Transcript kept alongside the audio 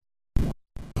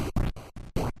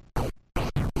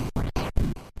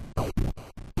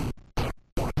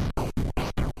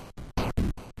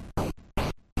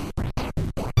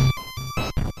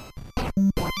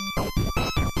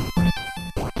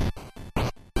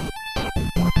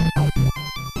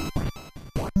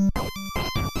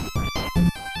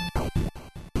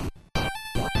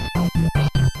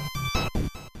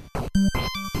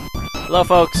Hello,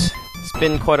 folks. It's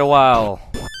been quite a while.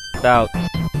 About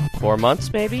 4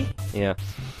 months, maybe? Yeah.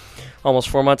 Almost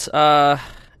 4 months.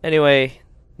 Anyway,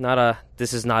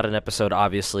 this is not an episode,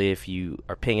 obviously. If you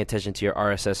are paying attention to your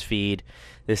RSS feed,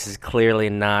 this is clearly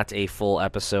not a full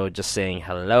episode, just saying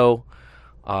hello.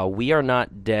 We are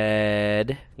not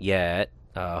dead yet.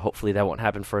 Hopefully that won't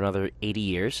happen for another 80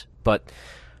 years. But,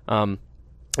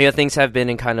 things have been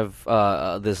in kind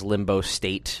of this limbo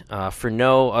state for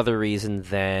no other reason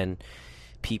than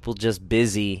people just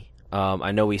busy.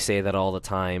 I know we say that all the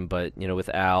time, but, with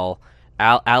Al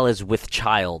is with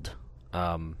child,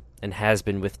 and has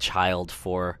been with child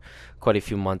for quite a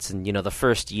few months. And, the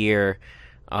first year,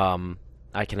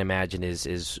 I can imagine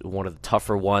is one of the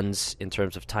tougher ones in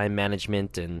terms of time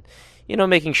management and,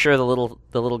 making sure the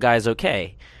little guy's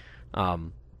okay.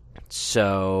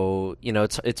 So,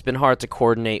 it's been hard to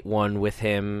coordinate one with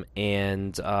him,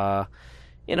 and, I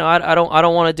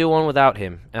don't want to do one without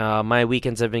him. My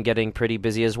weekends have been getting pretty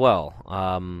busy as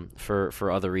well,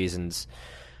 for other reasons.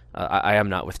 I am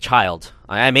not with child.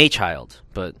 I am a child,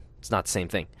 but it's not the same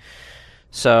thing.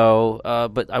 So,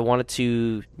 but I wanted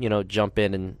to, jump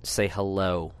in and say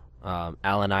hello. Al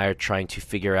and I are trying to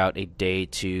figure out a day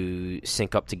to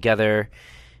sync up together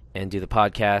and do the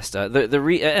podcast.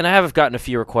 And I have gotten a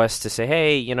few requests to say,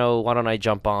 hey, why don't I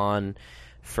jump on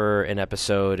for an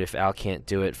episode if Al can't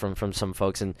do it from some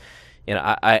folks. And,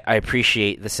 I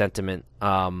appreciate the sentiment.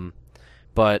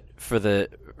 But for the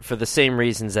same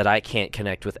reasons that I can't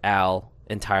connect with Al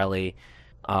entirely,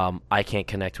 I can't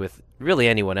connect with really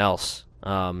anyone else,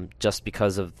 just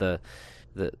because of the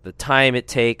time it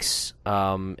takes,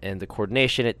 and the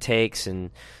coordination it takes, and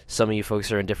some of you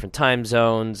folks are in different time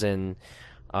zones, and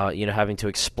having to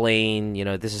explain,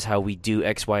 this is how we do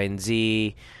X, Y, and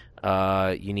Z.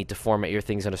 You need to format your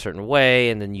things in a certain way,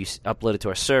 and then you upload it to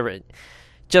our server.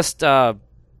 Just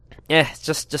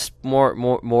more,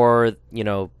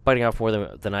 biting off more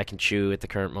than I can chew at the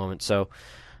current moment. So,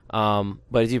 but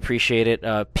I do appreciate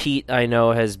it. Pete, I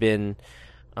know, has been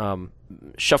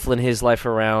shuffling his life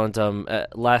around.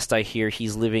 Last I hear,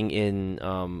 he's living in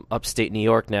upstate New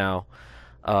York now,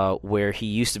 where he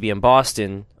used to be in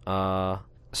Boston.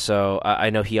 So I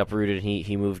know he uprooted.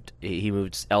 He moved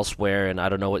elsewhere, and I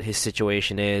don't know what his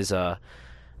situation is. I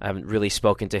haven't really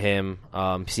spoken to him.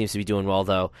 He seems to be doing well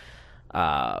though,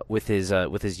 with his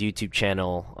YouTube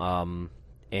channel.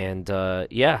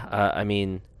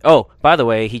 Oh, by the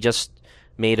way, he just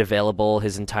made available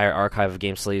his entire archive of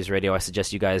Game Slaves Radio. I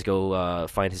suggest you guys go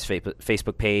find his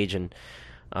Facebook page and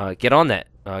get on that.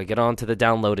 Get on to the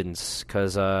downloadings,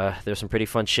 because there's some pretty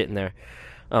fun shit in there.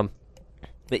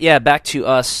 But yeah, back to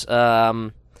us.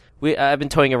 I've been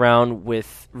toying around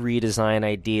with redesign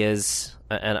ideas,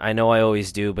 and I know I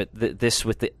always do, but this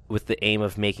with the aim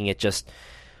of making it just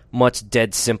much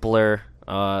dead simpler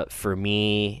for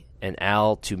me and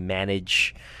Al to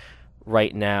manage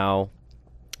right now.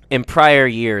 In prior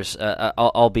years,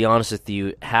 I'll be honest with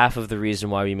you, half of the reason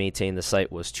why we maintained the site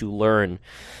was to learn,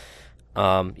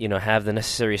 have the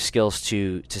necessary skills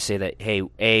to say that,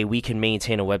 hey, we can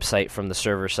maintain a website from the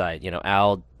server side.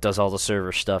 Al does all the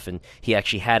server stuff, and he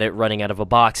actually had it running out of a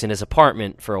box in his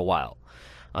apartment for a while.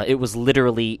 It was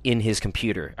literally in his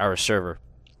computer, our server.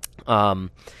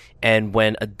 And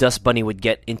when a dust bunny would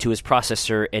get into his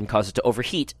processor and cause it to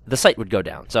overheat, the site would go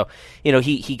down. So,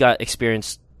 he got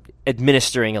experience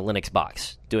administering a Linux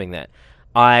box, doing that.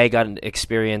 I got an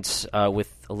experience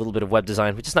with a little bit of web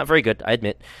design, which is not very good, I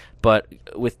admit, but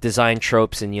with design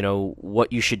tropes and,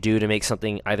 what you should do to make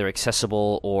something either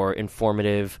accessible or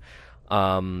informative,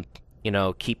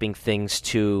 keeping things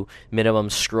to minimum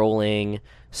scrolling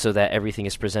so that everything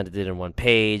is presented in one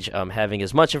page, having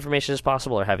as much information as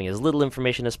possible or having as little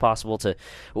information as possible, to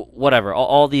whatever,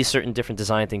 all these certain different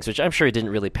design things, which I'm sure didn't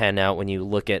really pan out when you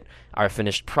look at our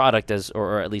finished product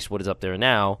or at least what is up there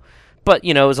now. But,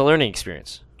 it was a learning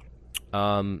experience.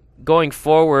 Going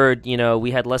forward,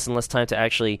 we had less and less time to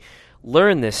actually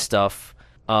learn this stuff,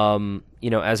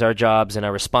 as our jobs and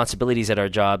our responsibilities at our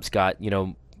jobs got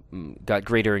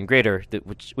greater and greater,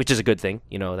 which is a good thing.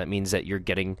 That means that you're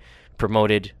getting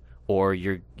promoted or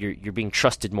you're being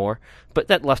trusted more. But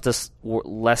that left us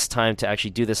less time to actually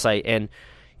do the site. And,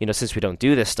 since we don't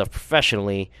do this stuff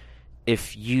professionally,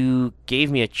 if you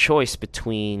gave me a choice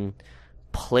between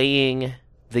playing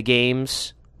the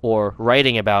games or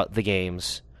writing about the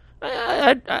games,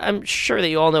 I'm sure that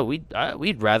you all know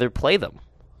we'd rather play them.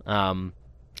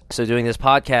 So doing this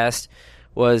podcast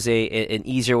was an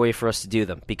easier way for us to do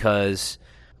them, because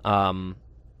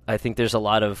I think there's a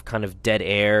lot of kind of dead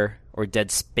air or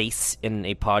dead space in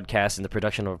a podcast, in the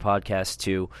production of a podcast,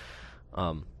 to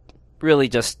really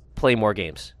just play more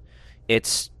games.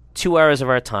 It's 2 hours of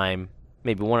our time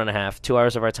maybe 1.5, 2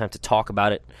 hours of our time to talk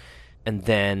about it. And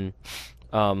then,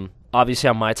 obviously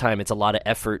on my time, it's a lot of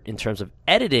effort in terms of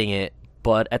editing it.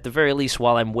 But at the very least,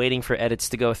 while I'm waiting for edits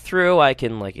to go through, I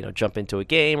can, like, jump into a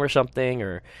game or something,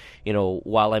 or,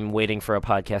 while I'm waiting for a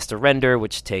podcast to render,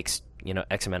 which takes,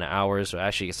 X amount of hours, or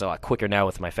actually it's a lot quicker now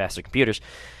with my faster computers,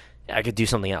 I could do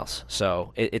something else.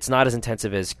 So it's not as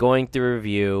intensive as going through a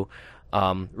review,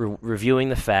 reviewing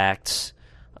the facts,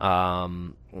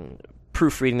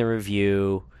 proofreading the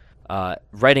review,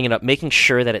 writing it up, making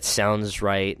sure that it sounds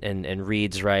right and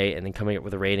reads right, and then coming up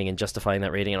with a rating and justifying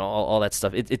that rating and all that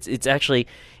stuff. It's actually,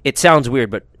 it sounds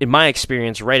weird, but in my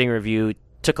experience, writing a review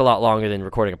took a lot longer than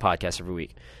recording a podcast every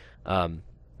week.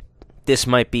 This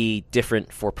might be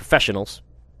different for professionals.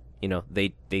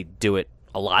 They do it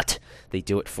a lot. They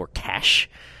do it for cash.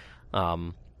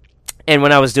 And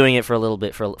when I was doing it for a little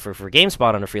bit for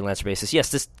GameSpot on a freelancer basis,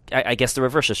 yes, I guess the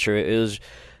reverse is true. It was,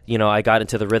 I got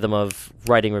into the rhythm of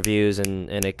writing reviews, and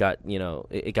it got,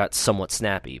 it got somewhat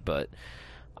snappy. But,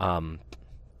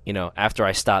 after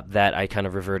I stopped that, I kind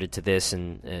of reverted to this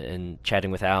and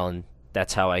chatting with Al, and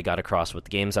that's how I got across what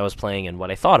the games I was playing and what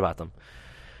I thought about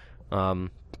them.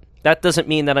 That doesn't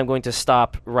mean that I'm going to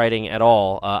stop writing at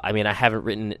all. I haven't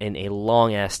written in a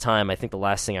long-ass time. I think the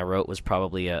last thing I wrote was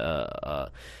probably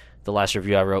the last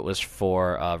review I wrote was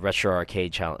for Retro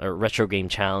Game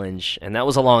Challenge, and that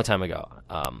was a long time ago.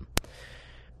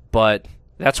 But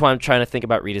that's why I'm trying to think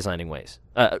about ways to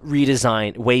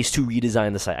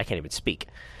redesign the site. I can't even speak.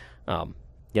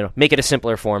 Make it a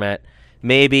simpler format.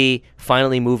 Maybe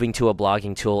finally moving to a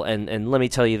blogging tool. And let me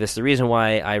tell you this, the reason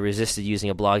why I resisted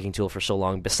using a blogging tool for so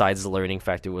long, besides the learning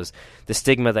factor, was the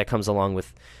stigma that comes along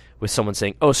with someone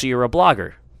saying, oh, so you're a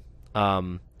blogger.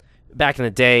 Back in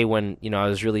the day when, I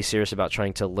was really serious about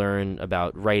trying to learn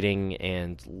about writing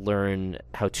and learn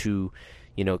how to,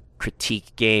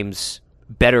 critique games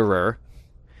betterer,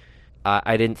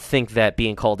 I didn't think that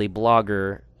being called a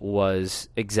blogger was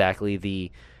exactly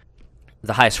the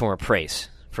highest form of praise,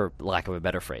 for lack of a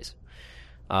better phrase.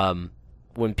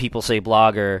 When people say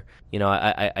blogger,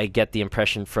 I get the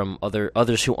impression from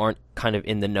others who aren't kind of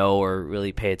in the know or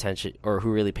really pay attention, or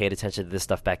who really paid attention to this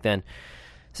stuff back then,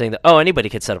 saying that, oh, anybody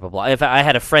could set up a blog. If I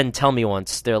had a friend tell me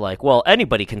once, they're like, well,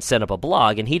 anybody can set up a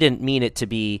blog, and he didn't mean it to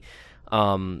be,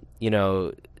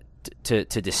 to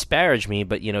disparage me,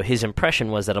 but, his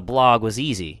impression was that a blog was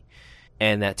easy,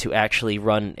 and that to actually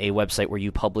run a website where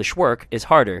you publish work is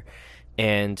harder.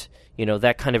 And,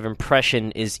 that kind of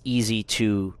impression is easy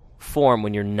to form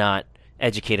when you're not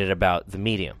educated about the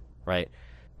medium, right?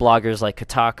 Bloggers like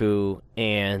Kotaku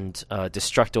and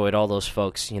Destructoid, all those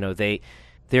folks, they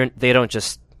don't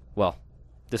just, well,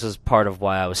 this is part of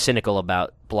why I was cynical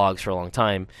about blogs for a long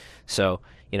time. So,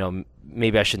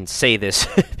 maybe I shouldn't say this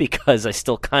because I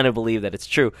still kind of believe that it's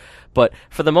true. But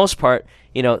for the most part,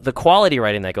 the quality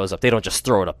writing that goes up, they don't just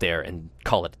throw it up there and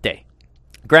call it a day.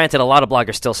 Granted, a lot of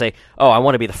bloggers still say, oh, I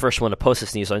want to be the first one to post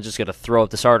this news, so I'm just going to throw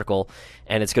up this article,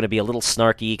 and it's going to be a little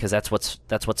snarky because that's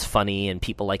what's funny, and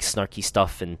people like snarky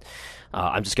stuff, and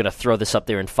I'm just going to throw this up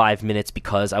there in 5 minutes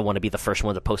because I want to be the first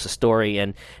one to post a story,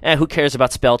 and who cares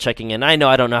about spell checking, and I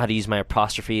don't know how to use my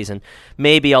apostrophes, and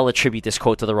maybe I'll attribute this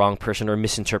quote to the wrong person or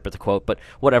misinterpret the quote, but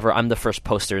whatever, I'm the first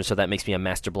poster, so that makes me a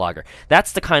master blogger.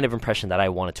 That's the kind of impression that I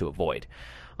wanted to avoid.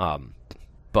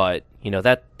 But,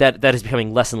 that is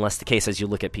becoming less and less the case as you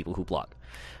look at people who blog.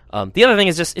 The other thing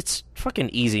is just, it's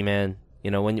fucking easy, man.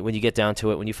 When you get down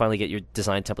to it, when you finally get your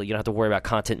design template, you don't have to worry about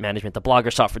content management. The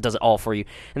Blogger software does it all for you.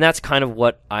 And that's kind of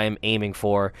what I'm aiming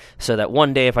for, so that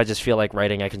one day if I just feel like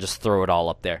writing, I can just throw it all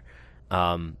up there.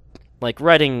 Like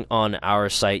writing on our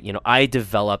site, I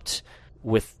developed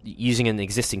with using an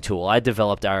existing tool. I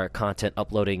developed our content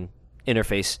uploading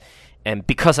interface, and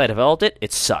because I developed it,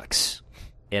 it sucks.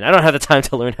 And I don't have the time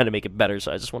to learn how to make it better, so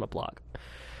I just want to blog.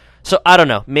 So I don't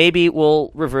know. Maybe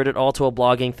we'll revert it all to a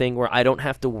blogging thing where I don't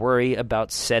have to worry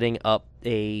about setting up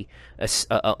a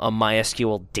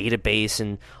MySQL database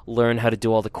and learn how to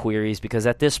do all the queries, because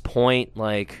at this point,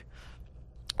 like,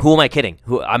 who am I kidding?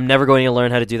 I'm never going to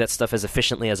learn how to do that stuff as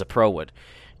efficiently as a pro would.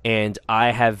 And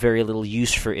I have very little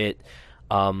use for it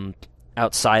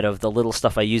outside of the little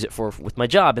stuff I use it for with my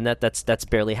job, and that's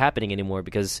barely happening anymore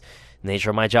because the nature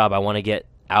of my job, I want to get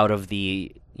out of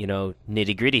the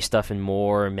nitty-gritty stuff and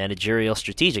more managerial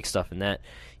strategic stuff, and that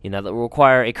that will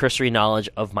require a cursory knowledge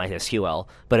of MySQL,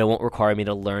 but it won't require me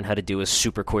to learn how to do a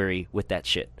super query with that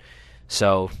shit.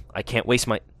 So I can't waste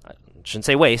I shouldn't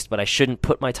say waste, but I shouldn't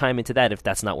put my time into that if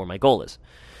that's not where my goal is,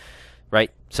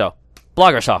 right? So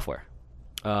Blogger software.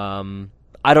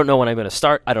 I don't know when I'm going to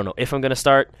start. I don't know if I'm going to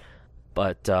start,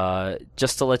 but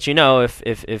just to let you know, if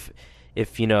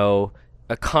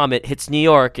a comet hits New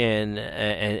York and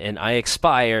I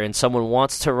expire and someone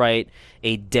wants to write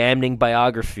a damning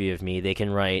biography of me, they can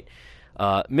write,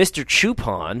 Mr.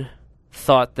 Chupon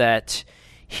thought that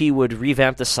he would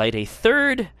revamp the site a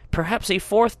third, perhaps a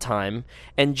fourth time,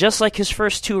 and just like his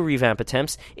first 2 revamp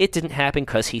attempts, it didn't happen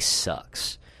because he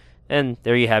sucks. And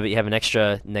there you have it. You have an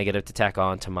extra negative to tack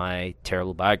on to my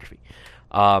terrible biography.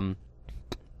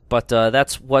 But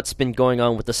that's what's been going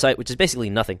on with the site, which is basically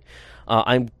nothing.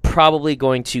 I'm probably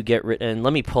going to get rid. And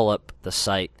let me pull up the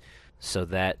site so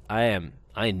that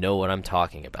I know what I'm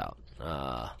talking about.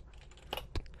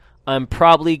 I'm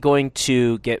probably going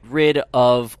to get rid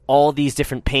of all these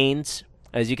different panes.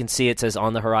 As you can see, it says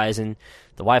on the horizon,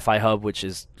 the Wi-Fi hub, which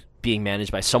is being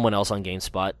managed by someone else on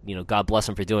GameSpot. God bless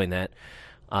them for doing that.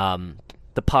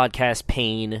 The podcast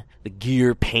pane, the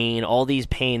gear pane, all these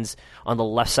panes on the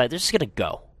left side, they're just going to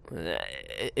go.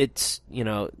 It's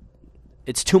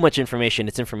too much information.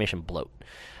 It's information bloat.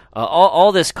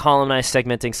 All this columnized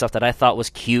segmenting stuff that I thought was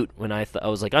cute when I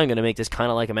was like, I'm going to make this kind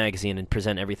of like a magazine and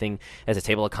present everything as a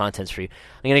table of contents for you.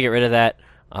 I'm going to get rid of that.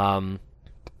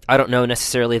 I don't know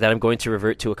necessarily that I'm going to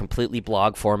revert to a completely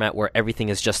blog format where everything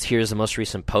is just here's the most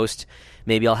recent post.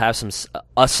 Maybe I'll have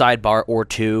a sidebar or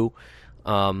 2.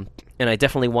 And I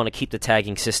definitely want to keep the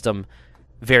tagging system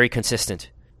very consistent.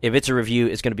 If it's a review,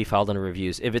 it's going to be filed under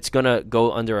reviews. If it's going to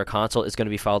go under a console, it's going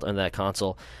to be filed under that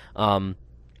console.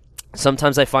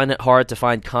 Sometimes I find it hard to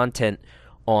find content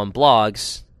on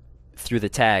blogs through the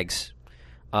tags.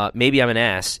 Maybe I'm an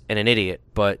ass and an idiot,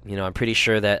 but I'm pretty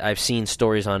sure that I've seen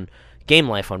stories on Game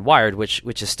Life on Wired, which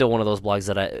is still one of those blogs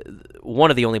one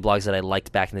of the only blogs that I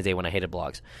liked back in the day when I hated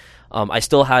blogs. I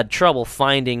still had trouble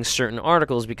finding certain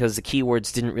articles because the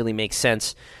keywords didn't really make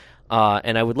sense.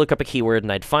 And I would look up a keyword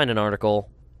and I'd find an article,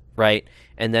 right?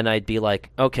 And then I'd be like,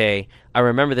 okay, I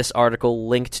remember this article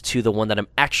linked to the one that I'm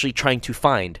actually trying to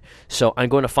find. So I'm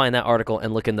going to find that article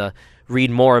and look in the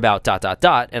read more about ...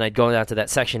 And I'd go down to that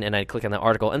section and I'd click on that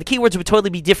article. And the keywords would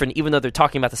totally be different even though they're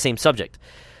talking about the same subject.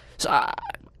 So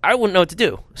I wouldn't know what to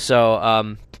do.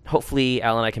 So hopefully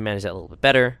Al and I can manage that a little bit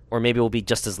better. Or maybe we'll be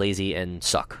just as lazy and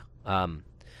suck.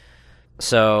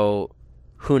 So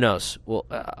who knows? Well,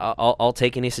 I'll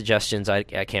take any suggestions. I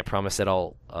can't promise that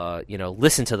I'll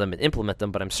listen to them and implement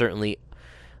them, but I'm certainly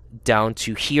down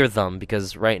to hear them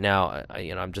because right now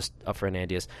I'm just up for any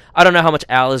ideas. I don't know how much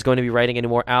Al is going to be writing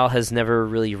anymore. Al has never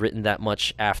really written that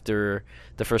much after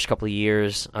the first couple of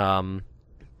years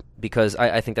because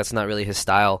I think that's not really his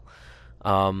style.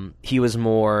 He was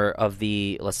more of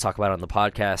the let's talk about it on the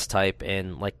podcast type,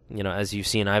 and as you've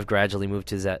seen, I've gradually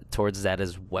moved towards that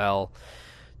as well.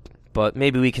 But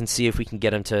maybe we can see if we can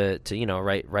get him to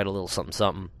write a little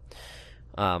something.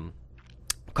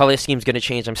 Color scheme's going to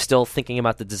change. I'm still thinking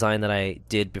about the design that I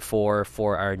did before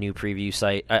for our new preview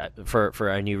site, for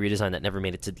our new redesign that never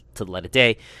made it to the light of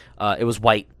day. It was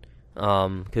white,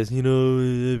 because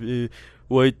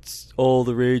white's all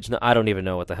the rage. No, I don't even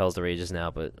know what the hell's the rage is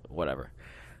now, but whatever.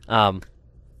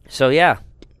 So yeah,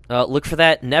 look for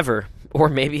that never, or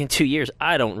maybe in 2 years.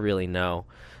 I don't really know,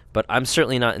 but I'm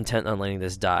certainly not intent on letting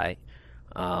this die.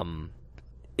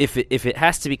 If it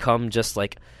has to become just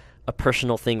like a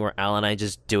personal thing where Al and I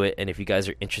just do it, and if you guys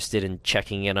are interested in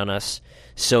checking in on us,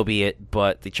 so be it.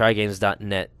 But the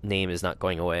TryGames.net name is not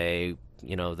going away.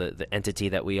 The entity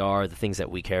that we are, the things that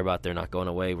we care about, they're not going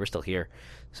away. We're still here.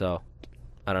 So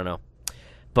I don't know.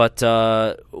 But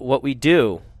what we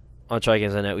do on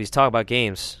TryGames.net, we talk about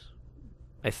games.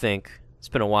 I think it's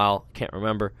been a while. Can't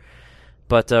remember.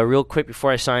 But real quick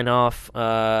before I sign off,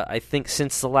 I think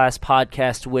since the last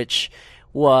podcast, which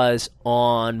was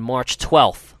on March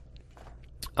 12th,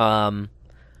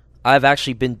 I've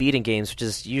actually been beating games, which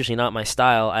is usually not my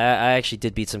style. I actually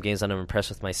did beat some games and I'm impressed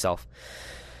with myself.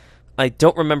 I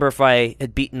don't remember if I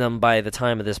had beaten them by the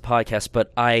time of this podcast,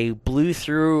 but I blew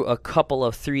through a couple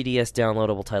of 3DS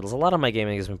downloadable titles. A lot of my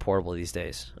gaming has been portable these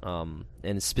days, and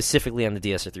specifically on the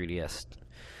DS or 3DS.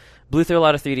 Blew through a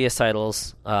lot of 3DS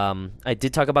titles. I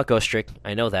did talk about Ghost Trick.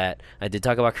 I know that. I did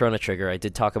talk about Chrono Trigger. I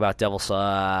did talk about Shin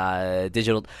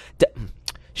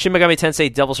Megami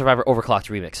Tensei Devil Survivor Overclocked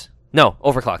Remix. No,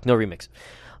 Overclocked, no remix.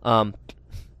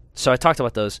 So I talked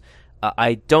about those.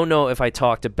 I don't know if I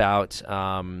talked about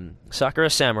Sakurai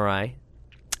Samurai.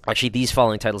 Actually, these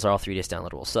following titles are all 3DS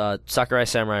downloadables. Sakurai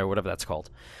Samurai, or whatever that's called.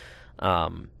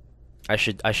 I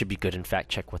should be good and fact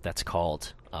check what that's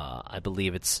called. I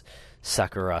believe it's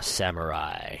Sakura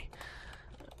Samurai.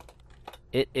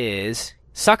 It is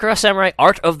Sakura Samurai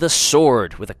Art of the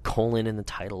Sword, with a colon in the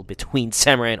title between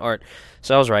Samurai and Art.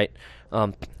 So I was right.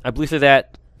 I blew through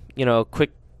that,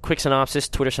 quick quick synopsis,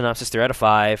 Twitter synopsis, 3 out of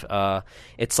 5.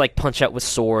 It's like Punch-Out with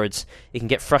swords. It can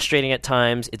get frustrating at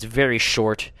times. It's very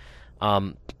short,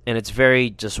 and it's very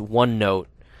just one note.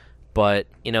 But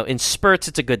in spurts,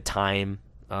 it's a good time.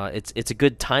 It's a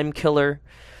good time killer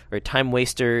or time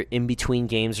waster in between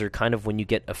games, or kind of when you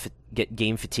get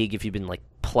game fatigue if you've been like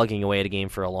plugging away at a game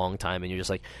for a long time and you're just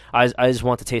like, I just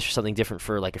want to taste for something different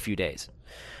for like a few days.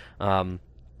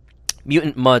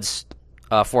 Mutant Mudds,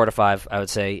 4 out of 5, I would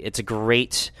say.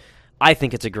 I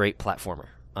think it's a great platformer.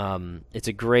 It's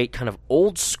a great kind of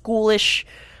old schoolish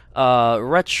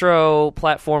retro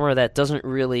platformer that doesn't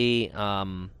really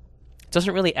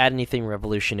add anything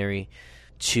revolutionary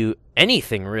to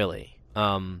anything really.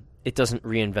 It doesn't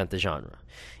reinvent the genre.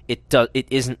 It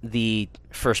isn't the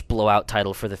first blowout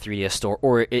title for the 3DS store,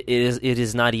 or it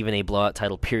is not even a blowout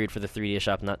title period for the 3DS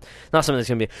shop. Not something that's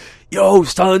gonna be, yo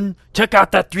son, check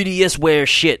out that 3DSware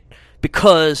shit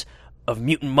because of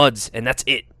Mutant Mudds, and that's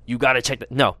it. You gotta check that.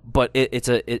 No, but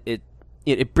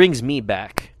it brings me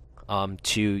back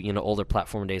to older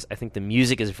platform days. I think the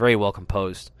music is very well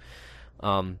composed.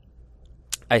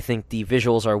 I think the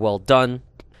visuals are well done.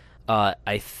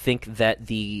 I think that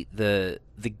the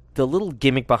little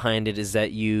gimmick behind it is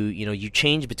that you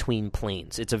change between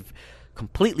planes. It's a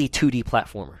completely 2D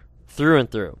platformer through and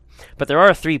through. But there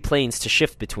are 3 planes to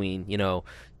shift between,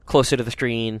 closer to the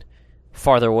screen,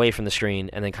 farther away from the screen,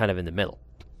 and then kind of in the middle.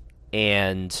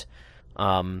 And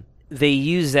they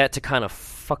use that to kind of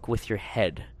fuck with your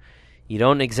head. You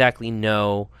don't exactly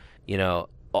know,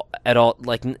 at all,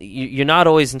 like you're not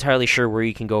always entirely sure where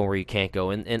you can go and where you can't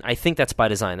go, and I think that's by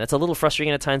design. That's a little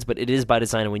frustrating at times, but it is by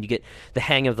design. And when you get the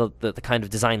hang of the kind of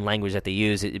design language that they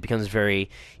use, it becomes very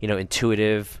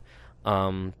intuitive.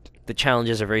 The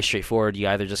challenges are very straightforward. You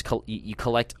either just you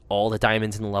collect all the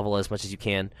diamonds in the level as much as you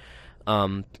can.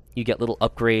 You get little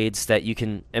upgrades that you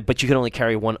can, but you can only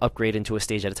carry one upgrade into a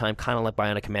stage at a time, kind of like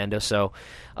Bionic Commando. So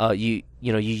you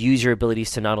use your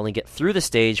abilities to not only get through the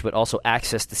stage, but also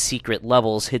access the secret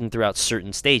levels hidden throughout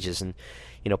certain stages. And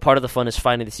part of the fun is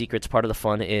finding the secrets. Part of the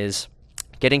fun is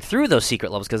getting through those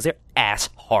secret levels because they're ass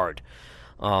hard.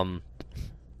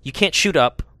 You can't shoot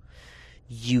up.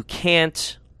 You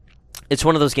can't. It's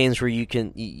one of those games where you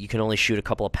can only shoot a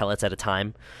couple of pellets at a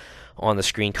time on the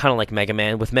screen, kind of like Mega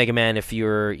Man. With Mega Man, if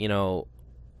you're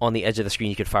on the edge of the screen,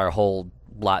 you could fire a whole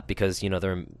lot because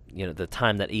the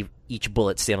time that each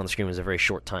bullet stayed on the screen was a very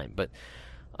short time. But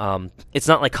it's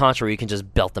not like Contra where you can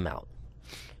just belt them out.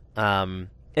 And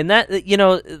that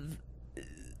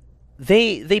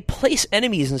they place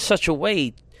enemies in such a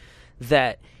way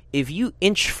that if you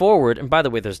inch forward, and by the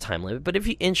way, there's a time limit, but if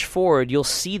you inch forward, you'll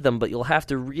see them, but you'll have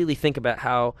to really think about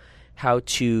how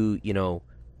to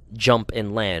jump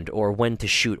and land, or when to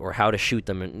shoot, or how to shoot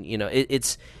them, and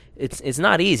it's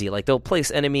not easy. Like they'll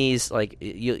place enemies, like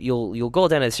you'll go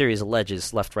down a series of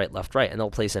ledges, left, right, and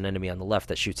they'll place an enemy on the left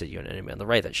that shoots at you, and an enemy on the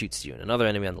right that shoots at you, and another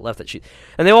enemy on the left that shoots,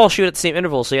 and they all shoot at the same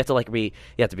interval. So you have to be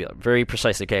very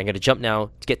precise. Okay, I'm going to jump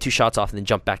now to get 2 shots off, and then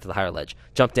jump back to the higher ledge,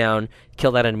 jump down,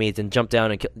 kill that enemy, then jump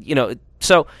down and kill.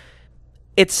 So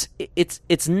it's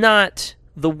not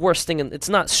the worst thing, and it's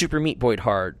not Super Meat Boy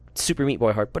hard,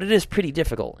 but it is pretty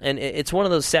difficult, and it's one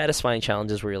of those satisfying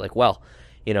challenges where you're like, well,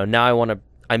 now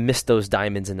I missed those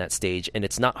diamonds in that stage, and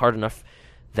it's not hard enough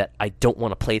that I don't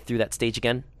want to play through that stage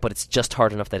again, but it's just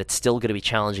hard enough that it's still going to be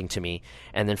challenging to me.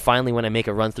 And then finally, when I make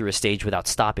a run through a stage without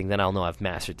stopping, then I'll know I've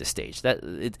mastered the stage.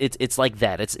 It's like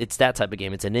that. It's that type of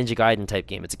game. It's a Ninja Gaiden type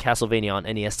game. It's a Castlevania on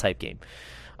NES type game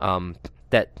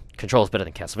that controls better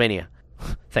than Castlevania,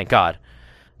 thank God.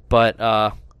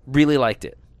 But really liked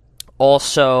it.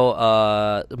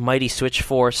 Also, Mighty Switch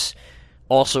Force,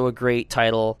 also a great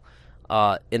title.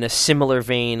 In a similar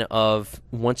vein of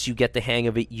once you get the hang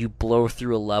of it, you blow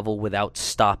through a level without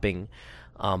stopping,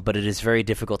 but it is very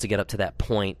difficult to get up to that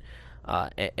point.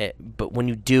 But when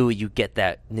you do, you get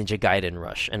that Ninja Gaiden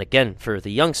rush. And again, for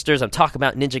the youngsters, I'm talking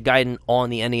about Ninja Gaiden on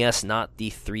the NES, not the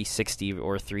 360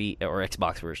 or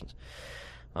Xbox versions.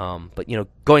 But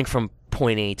going from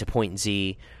point A to point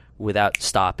Z without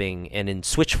stopping, and in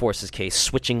Switch Force's case,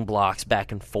 switching blocks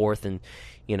back and forth, and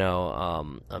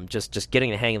just getting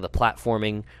the hang of the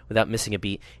platforming without missing a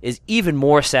beat is even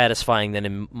more satisfying than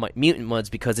in Mutant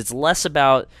Mudds, because it's less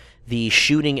about the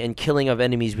shooting and killing of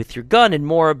enemies with your gun and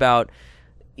more about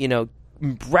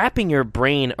wrapping your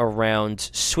brain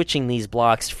around switching these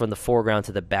blocks from the foreground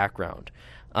to the background.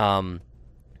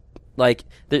 Like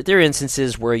there are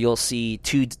instances where you'll see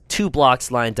two blocks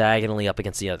lined diagonally up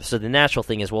against the other. So the natural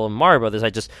thing is, well, in Mario Brothers, I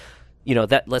just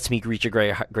that lets me reach a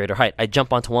greater height. I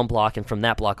jump onto one block, and from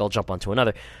that block, I'll jump onto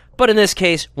another. But in this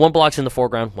case, one block's in the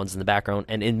foreground, one's in the background,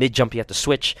 and in mid-jump, you have to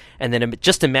switch. And then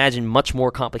just imagine much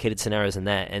more complicated scenarios than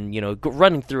that. And,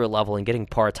 running through a level and getting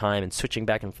par time and switching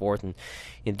back and forth and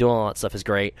doing all that stuff is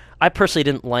great. I personally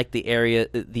didn't like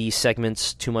the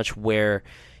segments too much where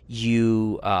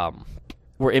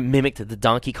where it mimicked the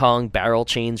Donkey Kong barrel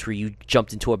chains, where you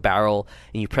jumped into a barrel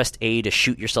and you pressed A to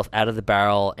shoot yourself out of the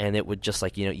barrel, and it would just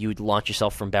you would launch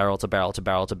yourself from barrel to barrel to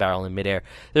barrel to barrel in midair.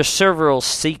 There's several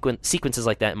sequences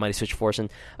like that in Mighty Switch Force,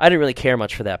 and I didn't really care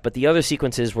much for that. But the other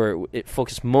sequences where it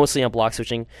focused mostly on block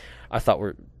switching, I thought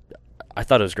it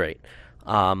was great.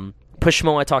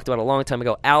 Pushmo I talked about a long time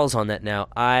ago. Al's on that now.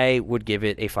 I would give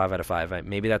it a 5 out of 5.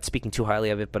 Maybe that's speaking too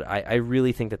highly of it, but I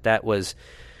really think that was...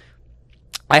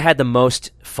 I had the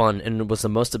most fun and was the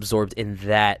most absorbed in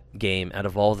that game out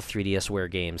of all the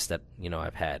 3DSware games that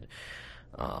I've had.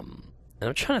 And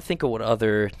I'm trying to think of what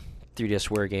other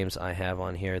 3DSware games I have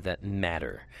on here that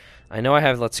matter. I know I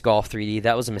have Let's Golf 3D.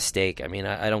 That was a mistake. I mean,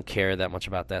 I don't care that much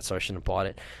about that, so I shouldn't have bought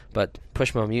it. But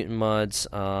Pushmo Mutant Muds,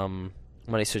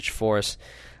 Mighty Switch Force.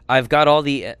 I've got all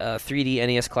the 3D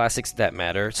NES classics that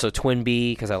matter. So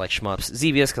Twinbee, because I like shmups.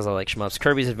 Xevious, because I like shmups.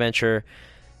 Kirby's Adventure.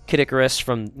 Kid Icarus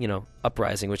from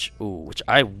Uprising, which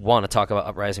I want to talk about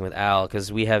Uprising with Al,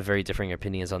 because we have very differing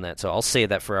opinions on that. So I'll save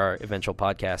that for our eventual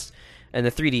podcast. And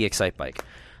the 3D Excitebike.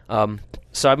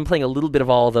 So I've been playing a little bit of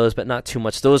all of those, but not too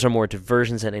much. Those are more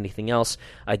diversions than anything else.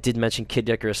 I did mention Kid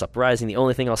Icarus Uprising. The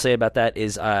only thing I'll say about that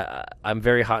is I'm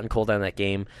very hot and cold on that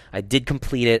game. I did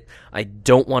complete it. I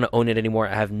don't want to own it anymore.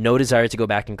 I have no desire to go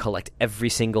back and collect every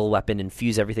single weapon and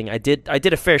fuse everything. I did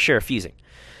a fair share of fusing.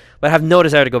 But I have no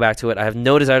desire to go back to it. I have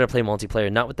no desire to play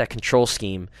multiplayer, not with that control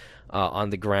scheme on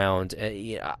the ground.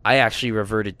 I actually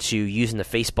reverted to using the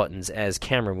face buttons as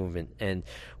camera movement. And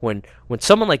when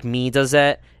someone like me does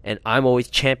that, and I'm always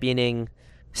championing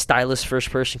stylus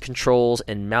first-person controls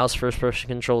and mouse first-person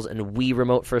controls and Wii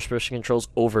remote first-person controls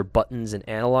over buttons and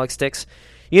analog sticks,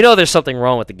 there's something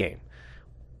wrong with the game.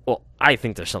 Well, I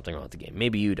think there's something wrong with the game.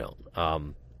 Maybe you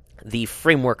don't. The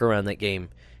framework around that game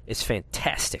is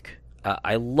fantastic.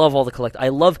 I love all the I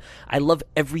love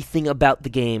everything about the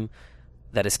game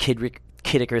that is Kid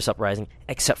Icarus Uprising,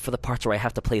 except for the parts where I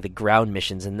have to play the ground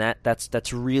missions, and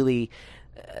that's really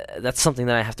that's something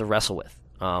that I have to wrestle with.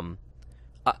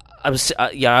 I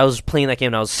was playing that game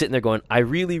and I was sitting there going, I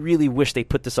really, really wish they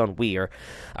put this on Wii, or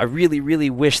I really, really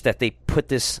wish that they put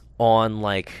this on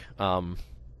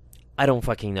I don't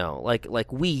fucking know, like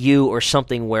Wii U or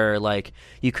something where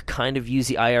you could kind of use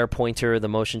the IR pointer or the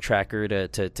motion tracker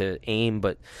to aim,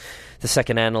 but the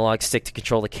second analog stick to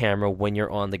control the camera when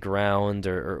you're on the ground.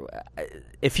 Or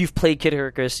if you've played Kid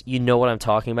Icarus, you know what I'm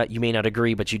talking about. You may not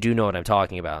agree, but you do know what I'm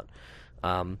talking about.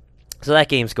 So that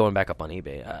game's going back up on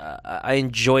eBay. I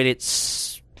enjoyed it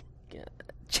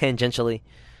tangentially.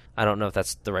 I don't know if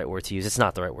that's the right word to use. It's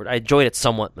not the right word. I enjoyed it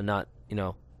somewhat, but not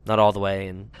all the way.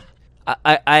 And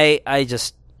I'm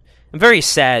very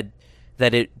sad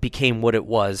that it became what it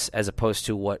was as opposed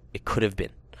to what it could have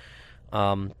been.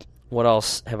 What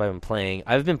else have I been playing?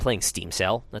 I've been playing Steam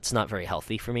Sale. That's not very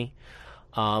healthy for me.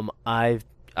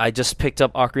 I just picked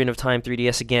up Ocarina of Time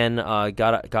 3DS again.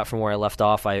 Got from where I left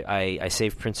off. I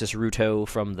saved Princess Ruto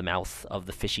from the mouth of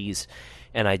the fishies,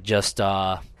 and I just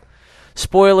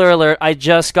spoiler alert. I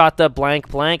just got the blank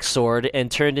blank sword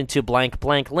and turned into blank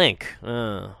blank Link.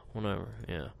 Whatever.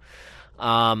 Yeah.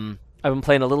 I've been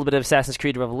playing a little bit of Assassin's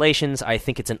Creed Revelations. I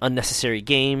think it's an unnecessary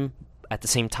game. At the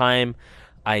same time,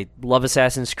 I love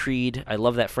Assassin's Creed. I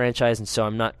love that franchise, and so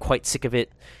I'm not quite sick of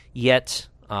it yet.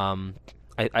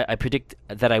 I predict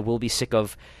that I will be sick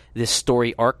of this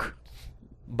story arc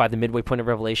by the midway point of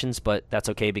Revelations, but that's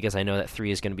okay because I know that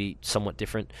 3 is going to be somewhat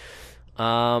different.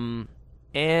 And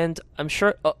I'm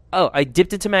sure. I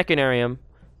dipped into Machinarium,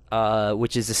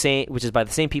 which is by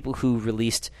the same people who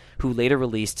later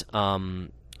released. What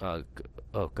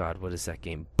is that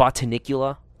game?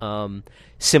 Botanicula.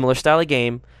 Similar style of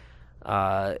game.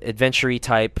 Adventure-y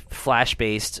type,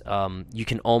 flash-based. You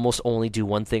can almost only do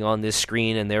one thing on this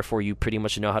screen, and therefore you pretty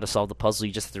much know how to solve the puzzle.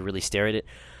 You just have to really stare at it.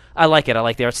 I like it. I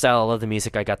like the art style. I love the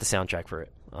music. I got the soundtrack for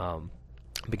it. I've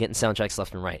been getting soundtracks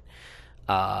left and right.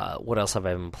 What else have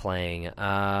I been playing?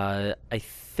 I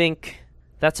think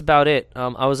that's about it.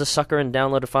 I was a sucker and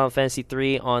downloaded Final Fantasy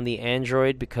III on the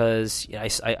Android because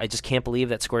I just can't believe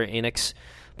that Square Enix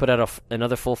put out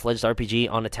another full-fledged RPG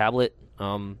on a tablet.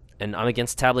 And I'm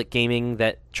against tablet gaming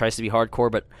that tries to be hardcore,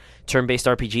 but turn-based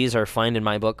RPGs are fine in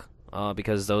my book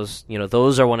because those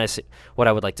are what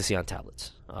I would like to see on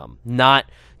tablets, not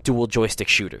dual joystick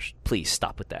shooters. Please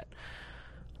stop with that.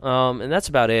 And that's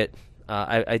about it.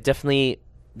 I definitely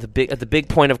the big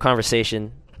point of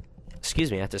conversation.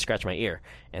 Excuse me, I have to scratch my ear,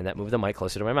 and that moved the mic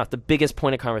closer to my mouth. The biggest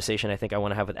point of conversation I think I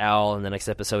want to have with Al in the next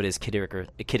episode is Kid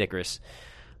Icarus.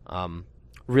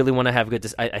 Really want to have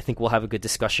I think we'll have a good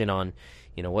discussion on,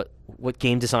 what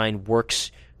game design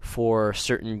works for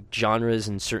certain genres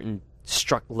and certain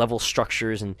level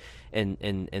structures and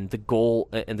the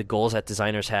goals that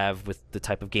designers have with the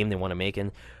type of game they want to make,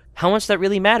 and how much that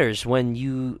really matters when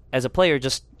you, as a player,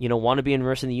 just want to be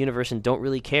immersed in the universe and don't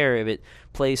really care if it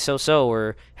plays so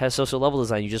or has so level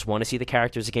design. You just want to see the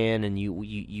characters again, and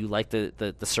you like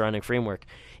the surrounding framework.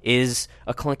 Is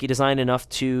a clunky design enough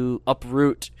to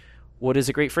uproot what is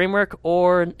a great framework,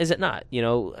 or is it not?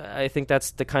 I think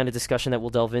that's the kind of discussion that we'll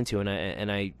delve into, and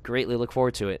I greatly look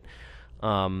forward to it.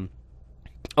 Oh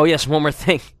yes, one more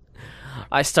thing.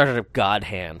 I started up God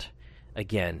Hand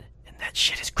again, and that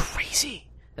shit is crazy.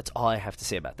 That's all I have to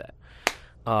say about that.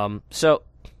 So,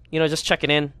 just checking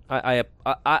in. I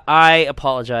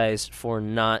apologize for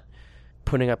not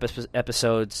putting up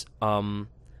episodes. I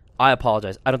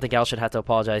apologize. I don't think Al should have to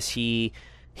apologize. He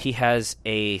has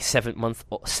a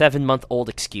 7-month-old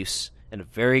excuse, and a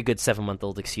very good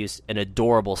 7-month-old excuse, an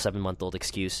adorable 7-month-old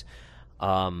excuse.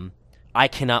 I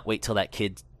cannot wait till that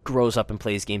kid grows up and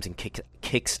plays games and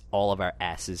kicks all of our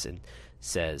asses and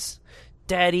says,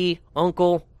 "Daddy,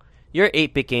 Uncle, your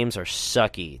 8-bit games are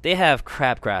sucky. They have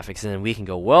crap graphics," and then we can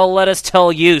go, "Well, let us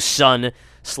tell you, son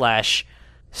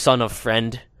of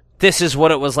friend, this is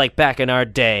what it was like back in our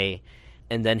day."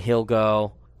 And then he'll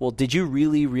go, "Well, did you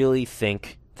really, really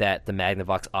think that the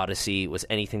Magnavox Odyssey was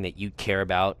anything that you'd care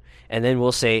about?" And then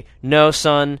we'll say, "No,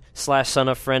 son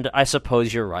of friend, I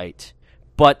suppose you're right.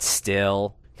 But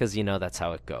still," because, that's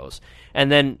how it goes.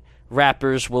 And then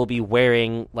rappers will be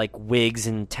wearing, wigs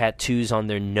and tattoos on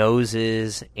their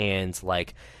noses and,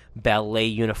 ballet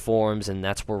uniforms, and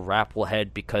that's where rap will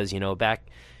head because, back,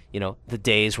 the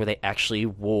days where they actually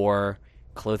wore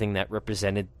clothing that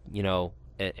represented,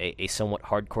 a somewhat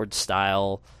hardcore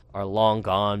style are long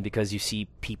gone, because you see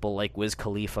people like Wiz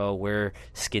Khalifa wear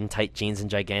skin-tight jeans and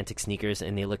gigantic sneakers,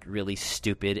 and they look really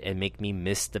stupid and make me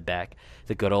miss the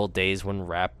good old days when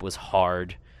rap was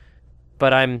hard.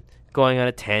 But I'm going on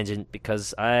a tangent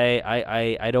because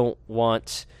I don't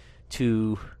want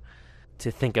to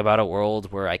think about a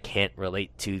world where I can't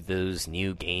relate to those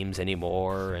new games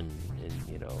anymore, and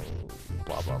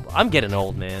blah blah blah. I'm getting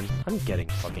old, man. I'm getting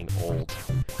fucking old.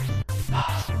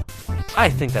 I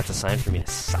think that's a sign for me to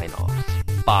sign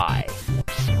off. Bye.